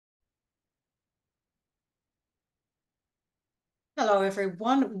Hello,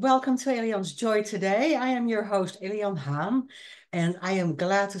 everyone. Welcome to Elian's Joy today. I am your host, Elian Haan, and I am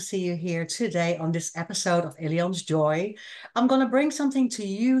glad to see you here today on this episode of Elian's Joy. I'm going to bring something to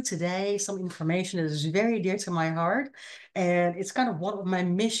you today, some information that is very dear to my heart, and it's kind of one of my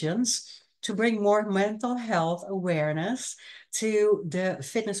missions to bring more mental health awareness to the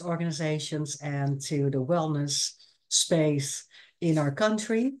fitness organizations and to the wellness space in our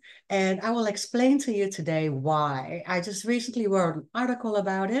country. And I will explain to you today why. I just recently wrote an article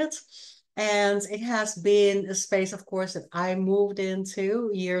about it. And it has been a space, of course, that I moved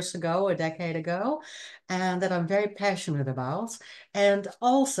into years ago, a decade ago, and that I'm very passionate about. And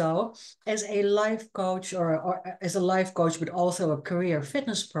also, as a life coach or as a life coach, but also a career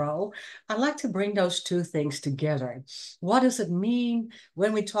fitness pro, I like to bring those two things together. What does it mean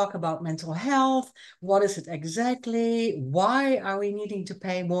when we talk about mental health? What is it exactly? Why are we needing to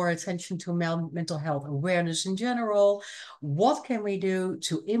pay more attention to mental health awareness in general? What can we do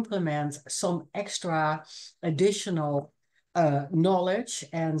to implement some extra additional knowledge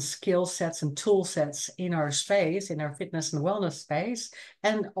and skill sets and tool sets in our space, in our fitness and wellness space,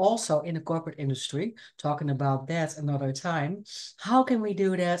 and also in the corporate industry, talking about that another time. How can we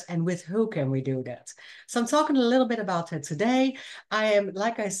do that and with who can we do that? So I'm talking a little bit about that today. I am,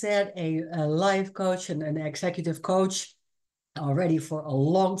 like I said, a life coach and an executive coach already for a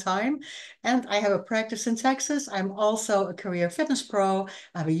long time. And I have a practice in Texas. I'm also a career fitness pro.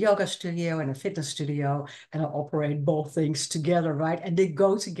 I have a yoga studio and a fitness studio, and I operate both things together, right? And they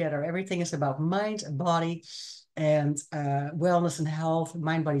go together. Everything is about mind, body, and wellness and health,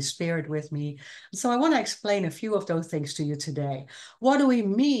 mind, body, spirit with me. So I want to explain a few of those things to you today. What do we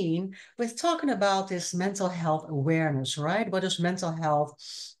mean with talking about this mental health awareness, right? What does mental health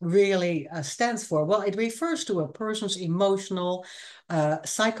really stands for? Well, it refers to a person's emotional,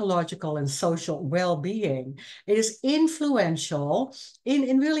 psychological, and social well-being. It is influential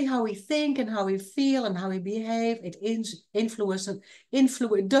in really how we think and how we feel and how we behave. It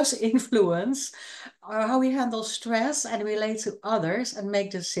does influence how we handle stress and relate to others and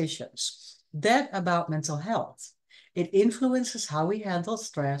make decisions. That about mental health. It influences how we handle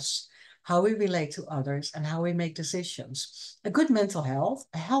stress, how we relate to others, and how we make decisions. A good mental health,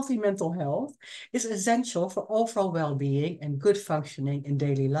 a healthy mental health, is essential for overall well-being and good functioning in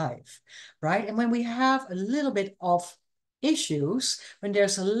daily life, right? And when we have a little bit of issues, when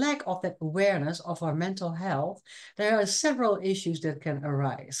there's a lack of that awareness of our mental health, there are several issues that can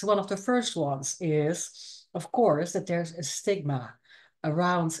arise. One of the first ones is, of course, that there's a stigma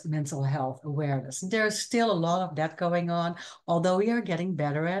around mental health awareness. There's still a lot of that going on, although we are getting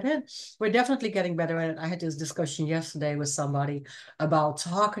better at it. We're definitely getting better at it. I had this discussion yesterday with somebody about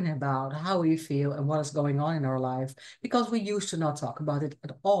talking about how we feel and what is going on in our life, because we used to not talk about it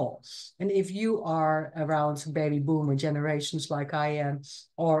at all. And if you are around baby boomer generations like I am,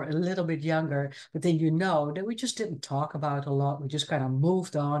 or a little bit younger, but then you know that we just didn't talk about it a lot. We just kind of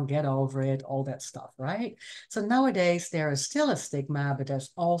moved on, get over it, all that stuff, right? So nowadays there is still a stigma, but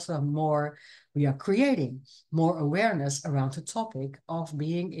there's also more, we are creating more awareness around the topic of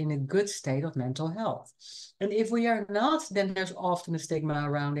being in a good state of mental health. And if we are not, then there's often a stigma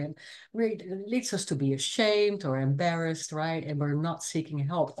around it. It leads us to be ashamed or embarrassed, right? And we're not seeking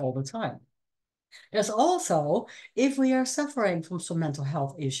help all the time. There's also, if we are suffering from some mental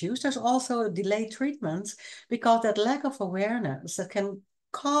health issues, there's also a delayed treatment because that lack of awareness that can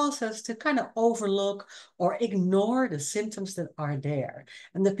cause us to kind of overlook or ignore the symptoms that are there.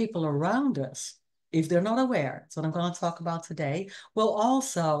 And the people around us, if they're not aware, that's what I'm going to talk about today, will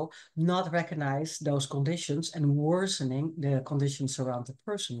also not recognize those conditions and worsening the conditions around the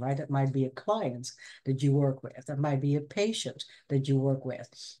person, right? That might be a client that you work with, that might be a patient that you work with,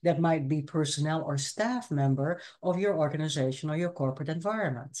 that might be personnel or staff member of your organization or your corporate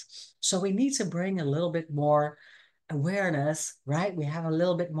environment. So we need to bring a little bit more awareness, right? We have a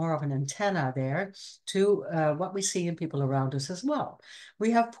little bit more of an antenna there to what we see in people around us as well.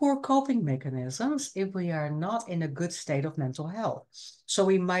 We have poor coping mechanisms if we are not in a good state of mental health. So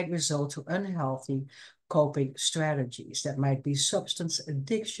we might result to unhealthy coping strategies. That might be substance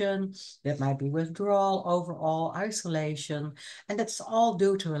addiction, that might be withdrawal, overall isolation, and that's all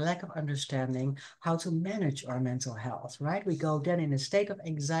due to a lack of understanding how to manage our mental health, right? We go then in a state of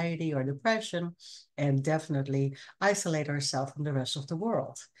anxiety or depression and definitely isolate ourselves from the rest of the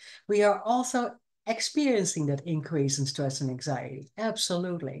world. We are also experiencing that increase in stress and anxiety.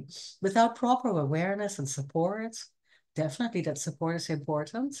 Absolutely. Without proper awareness and support, definitely that support is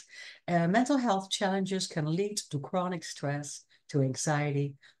important. Mental health challenges can lead to chronic stress, to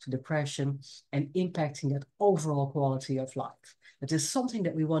anxiety, to depression, and impacting that overall quality of life. It is something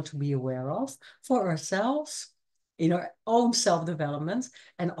that we want to be aware of for ourselves in our own self-development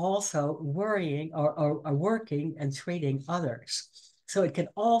and also worrying or working and treating others. So it can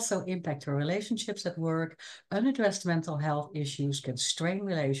also impact our relationships at work. Unaddressed mental health issues can strain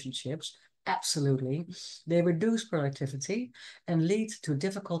relationships. Absolutely. They reduce productivity and lead to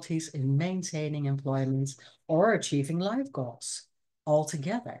difficulties in maintaining employment or achieving life goals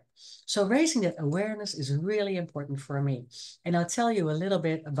altogether. So raising that awareness is really important for me. And I'll tell you a little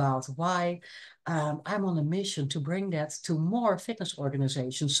bit about why I'm on a mission to bring that to more fitness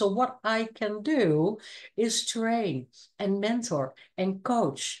organizations. So what I can do is train and mentor and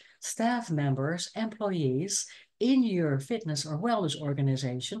coach staff members, employees in your fitness or wellness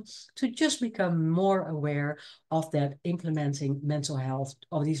organization to just become more aware of that implementing mental health,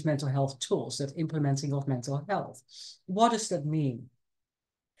 of these mental health tools, that implementing of mental health. What does that mean?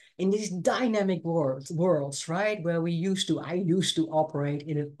 In these dynamic worlds, right, where I used to operate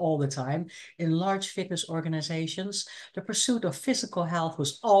in it all the time, in large fitness organizations, the pursuit of physical health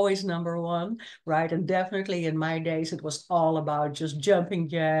was always number one, right? And definitely in my days, it was all about just jumping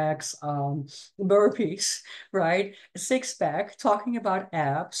jacks, burpees, right? A six pack, talking about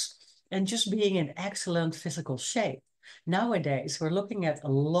abs, and just being in excellent physical shape. Nowadays, we're looking at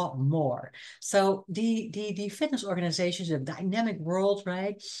a lot more. So the fitness organizations, the dynamic world,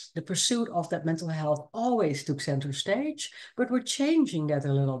 right? The pursuit of that mental health always took center stage, but we're changing that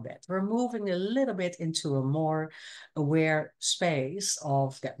a little bit. We're moving a little bit into a more aware space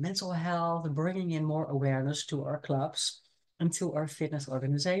of that mental health, bringing in more awareness to our clubs and to our fitness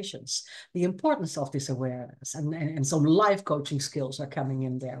organizations. The importance of this awareness and some life coaching skills are coming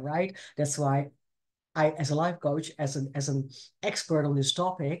in there, right? That's why as a life coach, as an expert on this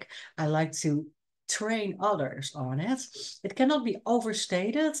topic, I like to train others on it. It cannot be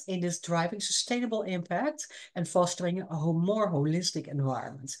overstated in this driving sustainable impact and fostering a more holistic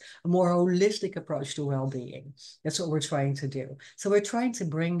environment, a more holistic approach to well-being. That's what we're trying to do. So we're trying to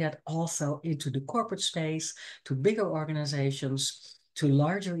bring that also into the corporate space, to bigger organizations, to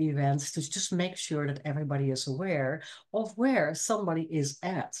larger events, to just make sure that everybody is aware of where somebody is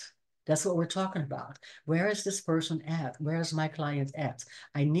at. That's what we're talking about. Where is this person at? Where is my client at?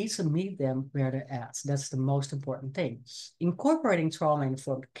 I need to meet them where they're at. That's the most important thing. Incorporating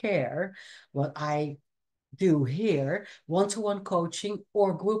trauma-informed care, what I do here, one-to-one coaching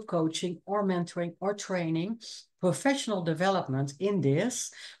or group coaching or mentoring or training, professional development in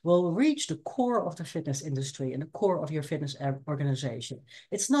this will reach the core of the fitness industry and the core of your fitness organization.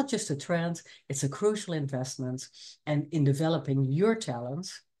 It's not just a trend, it's a crucial investment. And in developing your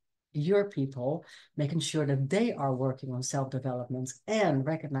talents, your people, making sure that they are working on self-development and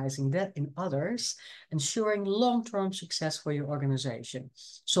recognizing that in others, ensuring long-term success for your organization.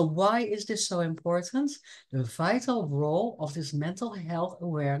 So why is this so important? The vital role of this mental health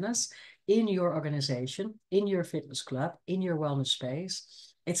awareness in your organization, in your fitness club, in your wellness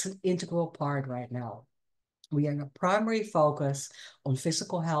space, it's an integral part right now. We are a primary focus on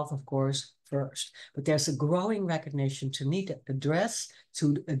physical health, of course, first, but there's a growing recognition to address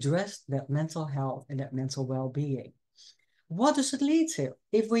that mental health and that mental well-being. What does it lead to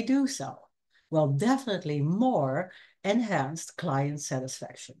if we do so? Well, definitely more enhanced client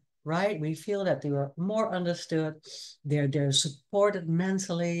satisfaction, right? We feel that they are more understood, they're supported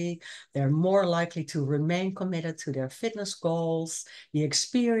mentally, they're more likely to remain committed to their fitness goals, they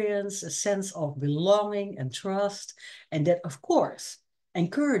experience a sense of belonging and trust, and that, of course,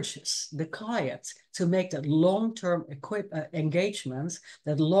 encourages the client to make that long-term engagement,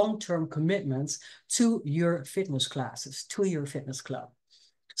 that long-term commitment to your fitness classes, to your fitness club.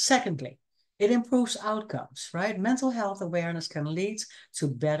 Secondly, it improves outcomes, right? Mental health awareness can lead to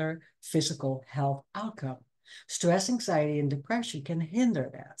better physical health outcome. Stress, anxiety, and depression can hinder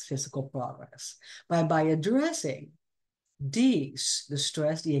that physical progress. By addressing the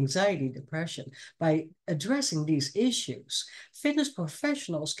stress, the anxiety, depression, by addressing these issues, fitness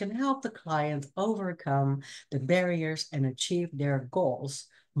professionals can help the client overcome the barriers and achieve their goals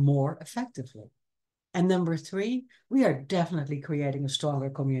more effectively. And number three, we are definitely creating a stronger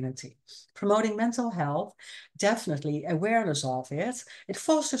community. Promoting mental health, definitely awareness of it, it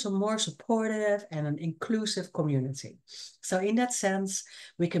fosters a more supportive and an inclusive community. So in that sense,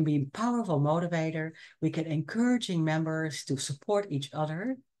 we can be a powerful motivator. We can encouraging members to support each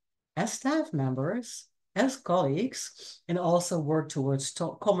other as staff members, as colleagues, and also work towards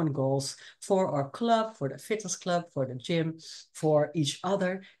common goals for our club, for the fitness club, for the gym, for each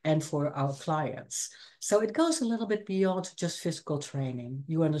other, and for our clients. So it goes a little bit beyond just physical training.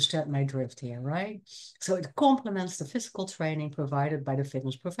 You understand my drift here, right? So it complements the physical training provided by the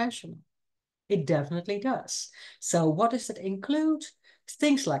fitness professional. It definitely does. So what does it include?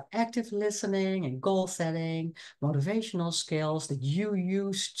 Things like active listening and goal setting, motivational skills that you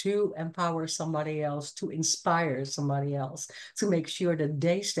use to empower somebody else, to inspire somebody else, to make sure that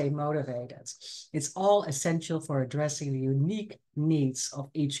they stay motivated. It's all essential for addressing the unique needs of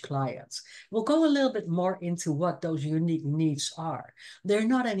each client. We'll go a little bit more into what those unique needs are. They're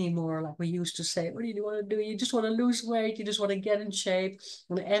not anymore like we used to say, what do you want to do? You just want to lose weight, you just want to get in shape,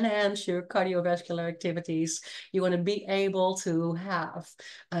 you want to enhance your cardiovascular activities, you want to be able to have,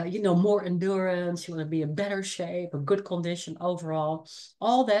 more endurance, you want to be in better shape, a good condition overall.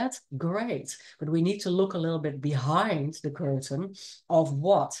 All that, great. But we need to look a little bit behind the curtain of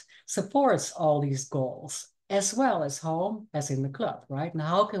what supports all these goals, as well as home, as in the club, right? And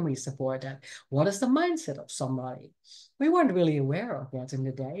how can we support that? What is the mindset of somebody? We weren't really aware of that in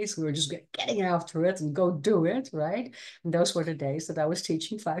the days. We were just getting after it and go do it, right? And those were the days that I was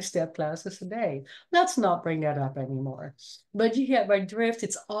teaching 5-step classes a day. Let's not bring that up anymore. But you get my drift.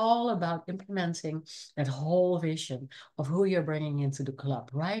 It's all about implementing that whole vision of who you're bringing into the club,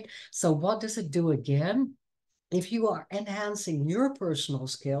 right? So what does it do again? If you are enhancing your personal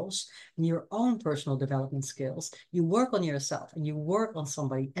skills and your own personal development skills, you work on yourself and you work on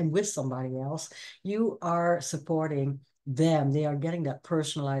somebody and with somebody else, you are supporting them. They are getting that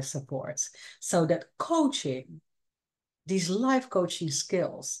personalized support. So that coaching, these life coaching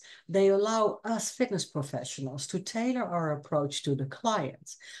skills, they allow us fitness professionals to tailor our approach to the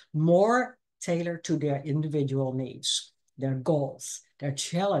client, more tailored to their individual needs, their goals, their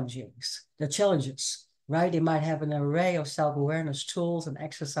challenges, right? They might have an array of self-awareness tools and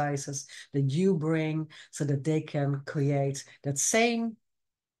exercises that you bring so that they can create that same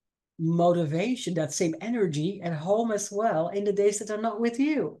motivation, that same energy at home as well in the days that are not with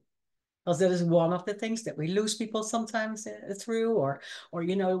you. Because that is one of the things that we lose people sometimes through, or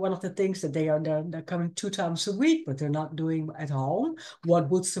one of the things that they're coming 2 times a week, but they're not doing at home. What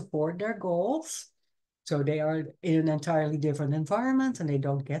would support their goals? So they are in an entirely different environment and they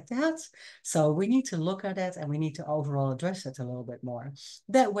don't get that. So we need to look at it and we need to overall address it a little bit more.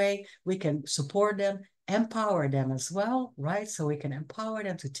 That way we can support them, empower them as well, right? So we can empower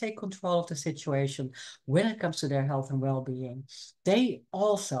them to take control of the situation when it comes to their health and well-being. They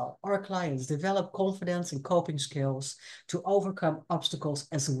also, our clients, develop confidence and coping skills to overcome obstacles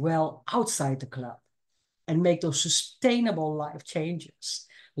as well outside the club and make those sustainable life changes,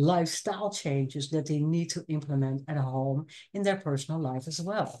 lifestyle changes that they need to implement at home in their personal life as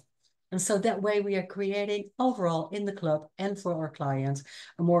well. And so that way we are creating overall in the club and for our clients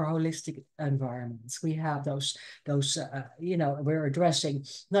a more holistic environment. We have we're addressing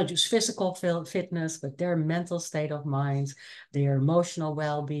not just physical fitness, but their mental state of mind, their emotional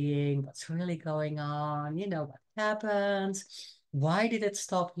well-being, what's really going on, what happened. Why did it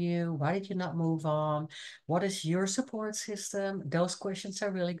stop you? Why did you not move on? What is your support system? Those questions are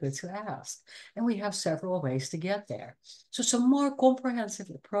really good to ask. And we have several ways to get there. So it's a more comprehensive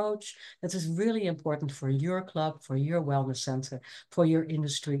approach that is really important for your club, for your wellness center, for your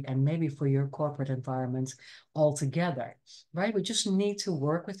industry, and maybe for your corporate environment altogether, right? We just need to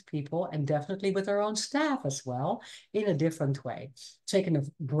work with people and definitely with our own staff as well in a different way, taking a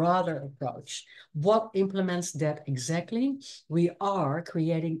broader approach. What implements that exactly? We are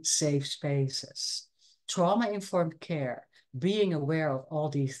creating safe spaces, trauma-informed care, being aware of all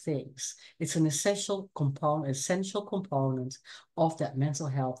these things. It's an essential component of that mental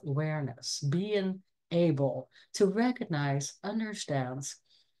health awareness, being able to recognize, understand,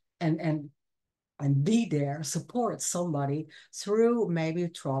 and be there, support somebody through maybe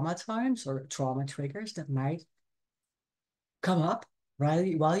trauma times or trauma triggers that might come up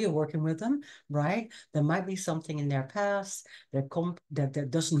right while you're working with them, right? There might be something in their past that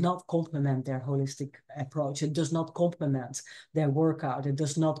does not complement their holistic approach. It does not complement their workout. It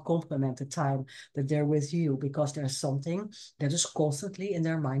does not complement the time that they're with you because there's something that is constantly in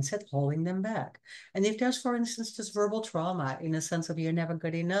their mindset holding them back. And if there's, for instance, this verbal trauma in a sense of you're never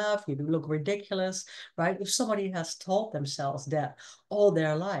good enough, you look ridiculous, right? If somebody has told themselves that all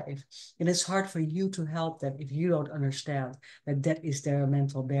their life, it is hard for you to help them if you don't understand that is their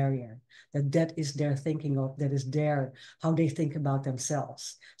mental barrier, that is their thinking of, that is their, how they think about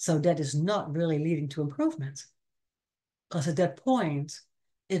themselves. So that is not really leading to improvement. Because at that point,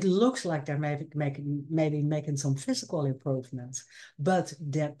 it looks like they're maybe making some physical improvements, but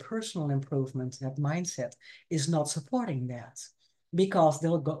that personal improvement, that mindset is not supporting that because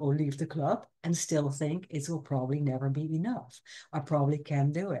they'll go or leave the club and still think it will probably never be enough. I probably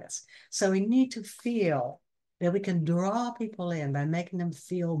can't do it. So we need to feel that we can draw people in by making them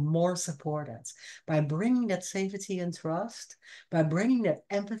feel more supported, by bringing that safety and trust, by bringing that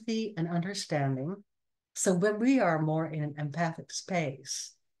empathy and understanding, So when we are more in an empathic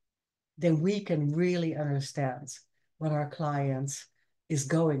space, then we can really understand what our client is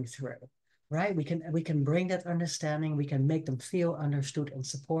going through, right? We can bring that understanding, we can make them feel understood and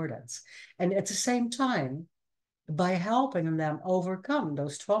supported. And at the same time, by helping them overcome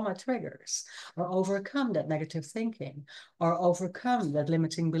those trauma triggers or overcome that negative thinking or overcome that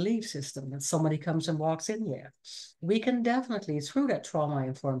limiting belief system that somebody comes and walks in with. We can definitely, through that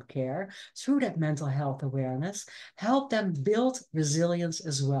trauma-informed care, through that mental health awareness, help them build resilience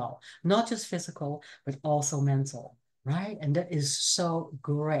as well, not just physical, but also mental. Right? And that is so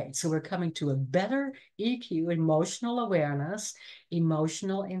great. So we're coming to a better EQ, emotional awareness,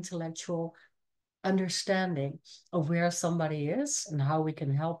 emotional, intellectual understanding of where somebody is and how we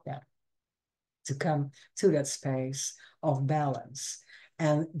can help them to come to that space of balance.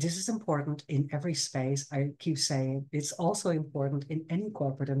 And this is important in every space. I keep saying it's also important in any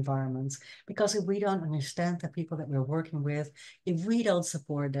corporate environment, because if we don't understand the people that we're working with, if we don't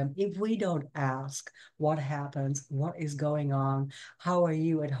support them, if we don't ask what happened, what is going on, how are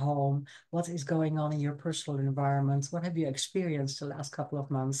you at home, what is going on in your personal environment, what have you experienced the last couple of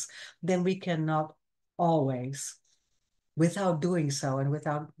months, then we cannot always, without doing so and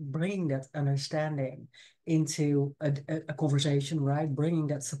without bringing that understanding into a conversation, right? Bringing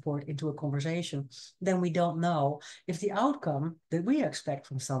that support into a conversation, then we don't know if the outcome that we expect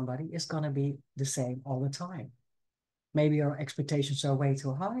from somebody is going to be the same all the time. Maybe our expectations are way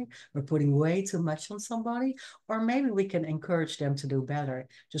too high, we're putting way too much on somebody, or maybe we can encourage them to do better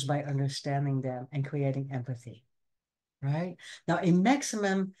just by understanding them and creating empathy, right? Now,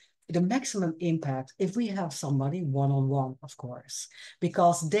 the maximum impact if we have somebody one-on-one, of course,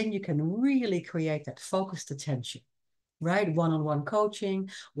 because then you can really create that focused attention, right? One-on-one coaching,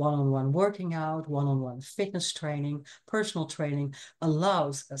 one-on-one working out, one-on-one fitness training, personal training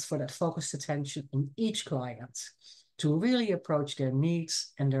allows us for that focused attention on each client to really approach their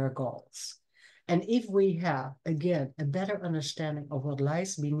needs and their goals. And if we have, again, a better understanding of what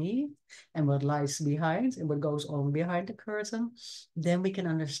lies beneath and what lies behind and what goes on behind the curtain, then we can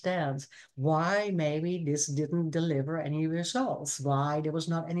understand why maybe this didn't deliver any results, why there was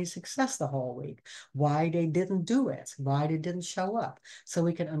not any success the whole week, why they didn't do it, why they didn't show up. So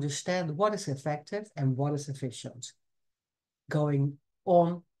we can understand what is effective and what is efficient going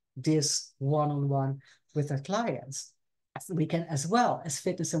on this one-on-one with our clients. We can, as well as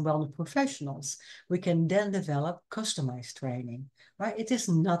fitness and wellness professionals, we can then develop customized training, right? It is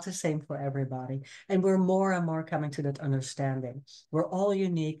not the same for everybody. And we're more and more coming to that understanding. We're all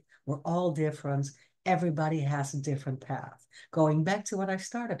unique. We're all different. Everybody has a different path. Going back to what I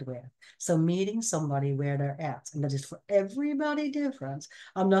started with. So meeting somebody where they're at, and that is for everybody different.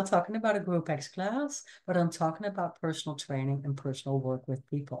 I'm not talking about a Group X class, but I'm talking about personal training and personal work with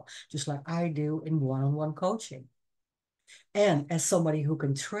people, just like I do in one-on-one coaching. And as somebody who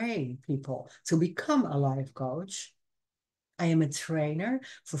can train people to become a life coach, I am a trainer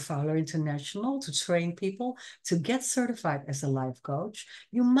for Fowler International to train people to get certified as a life coach.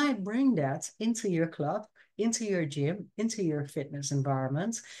 You might bring that into your club, into your gym, into your fitness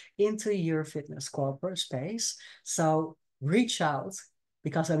environment, into your fitness corporate space. So reach out,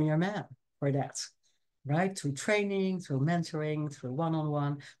 because I'm your man for that, right? Through training, through mentoring, through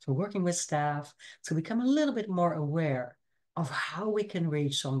one-on-one, through working with staff, to become a little bit more aware of how we can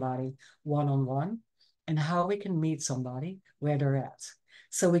reach somebody one-on-one and how we can meet somebody where they're at.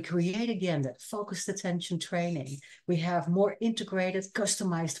 So we create again that focused attention training. We have more integrated,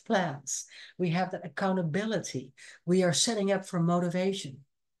 customized plans. We have that accountability. We are setting up for motivation.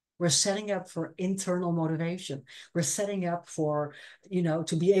 We're setting up for internal motivation. We're setting up for,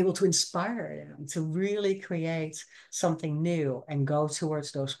 to be able to inspire them to really create something new and go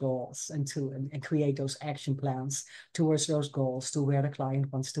towards those goals and create those action plans towards those goals to where the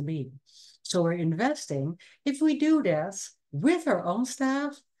client wants to be. So we're investing. If we do this with our own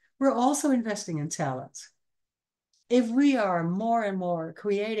staff, we're also investing in talent. If we are more and more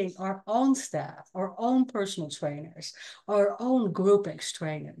creating our own staff, our own personal trainers, our own Group X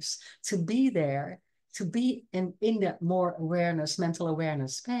trainers to be there, to be in that more awareness, mental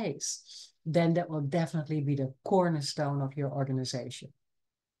awareness space, then that will definitely be the cornerstone of your organization,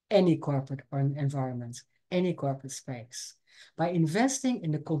 any corporate or environment, any corporate space. By investing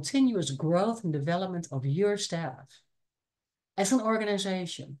in the continuous growth and development of your staff, as an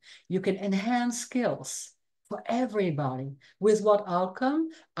organization, you can enhance skills for everybody. With what outcome?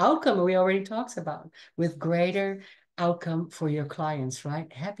 Outcome we already talked about, with greater outcome for your clients,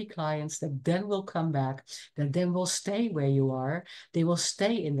 right? Happy clients that then will come back, that then will stay where you are. They will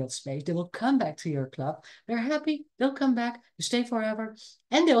stay in that space. They will come back to your club. They're happy. They'll come back, stay forever,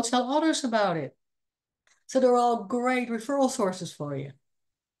 and they'll tell others about it. So they're all great referral sources for you.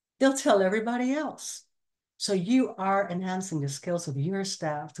 They'll tell everybody else. So you are enhancing the skills of your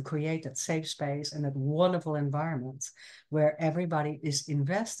staff to create that safe space and that wonderful environment where everybody is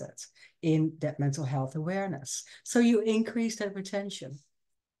invested in that mental health awareness. So you increase that retention,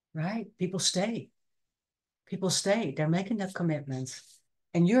 right? People stay. People stay. They're making that commitment.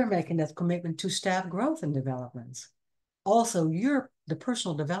 And you're making that commitment to staff growth and development. Also, the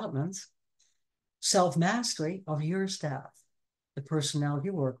personal development, self-mastery of your staff, the personnel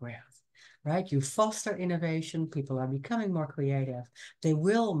you work with, right? You foster innovation. People are becoming more creative. They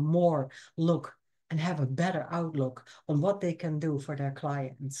will more look and have a better outlook on what they can do for their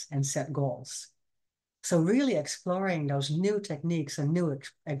clients and set goals. So really exploring those new techniques and new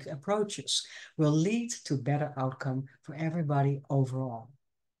approaches will lead to better outcome for everybody overall.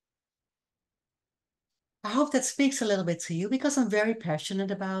 I hope that speaks a little bit to you because I'm very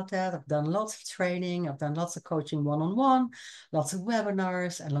passionate about that. I've done lots of training. I've done lots of coaching one-on-one, lots of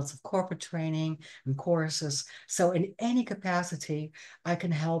webinars, and lots of corporate training and courses. So in any capacity, I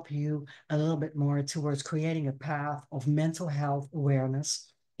can help you a little bit more towards creating a path of mental health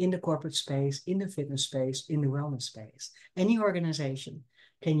awareness in the corporate space, in the fitness space, in the wellness space. Any organization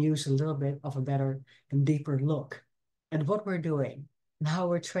can use a little bit of a better and deeper look at what we're doing and how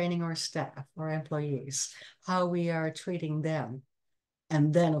we're training our staff, our employees, how we are treating them.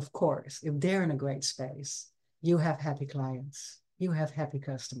 And then, of course, if they're in a great space, you have happy clients, you have happy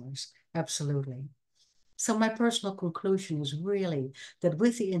customers. Absolutely. So my personal conclusion is really that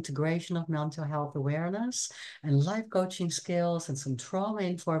with the integration of mental health awareness and life coaching skills and some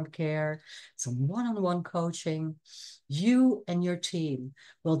trauma-informed care, some one-on-one coaching, you and your team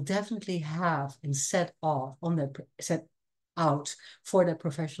will definitely have and set out for that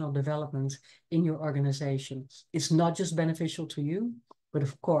professional development in your organization. It's not just beneficial to you, but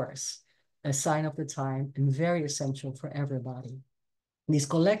of course, a sign of the time and very essential for everybody. These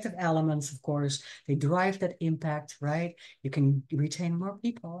collective elements, of course, they drive that impact, right? You can retain more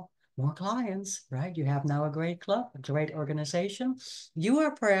people, more clients, right? You have now a great club, a great organization. You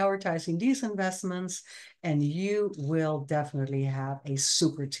are prioritizing these investments, and you will definitely have a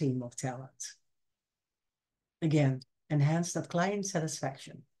super team of talent. Again, enhance that client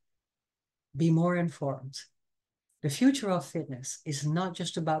satisfaction. Be more informed. The future of fitness is not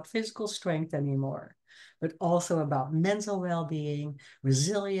just about physical strength anymore, but also about mental well-being,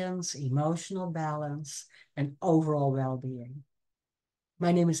 resilience, emotional balance, and overall well-being.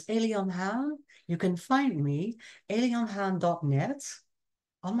 My name is Elian Haan. You can find me, elianhaan.net,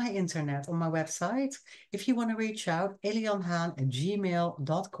 on my internet, on my website. If you want to reach out,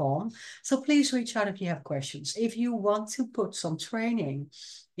 elianhaan@gmail.com. So please reach out if you have questions. If you want to put some training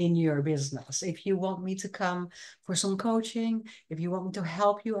in your business, if you want me to come for some coaching, if you want me to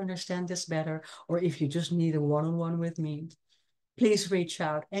help you understand this better, or if you just need a one-on-one with me, please reach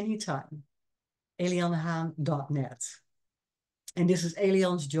out anytime. elianhaan.net. And this is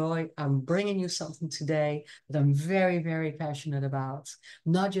Elian's Joy. I'm bringing you something today that I'm very, very passionate about,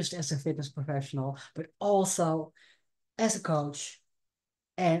 not just as a fitness professional, but also as a coach.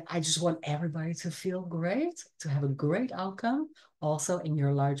 And I just want everybody to feel great, to have a great outcome, also in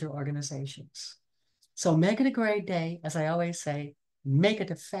your larger organizations. So make it a great day. As I always say, make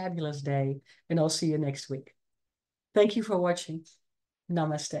it a fabulous day, and I'll see you next week. Thank you for watching.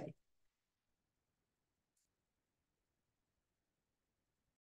 Namaste.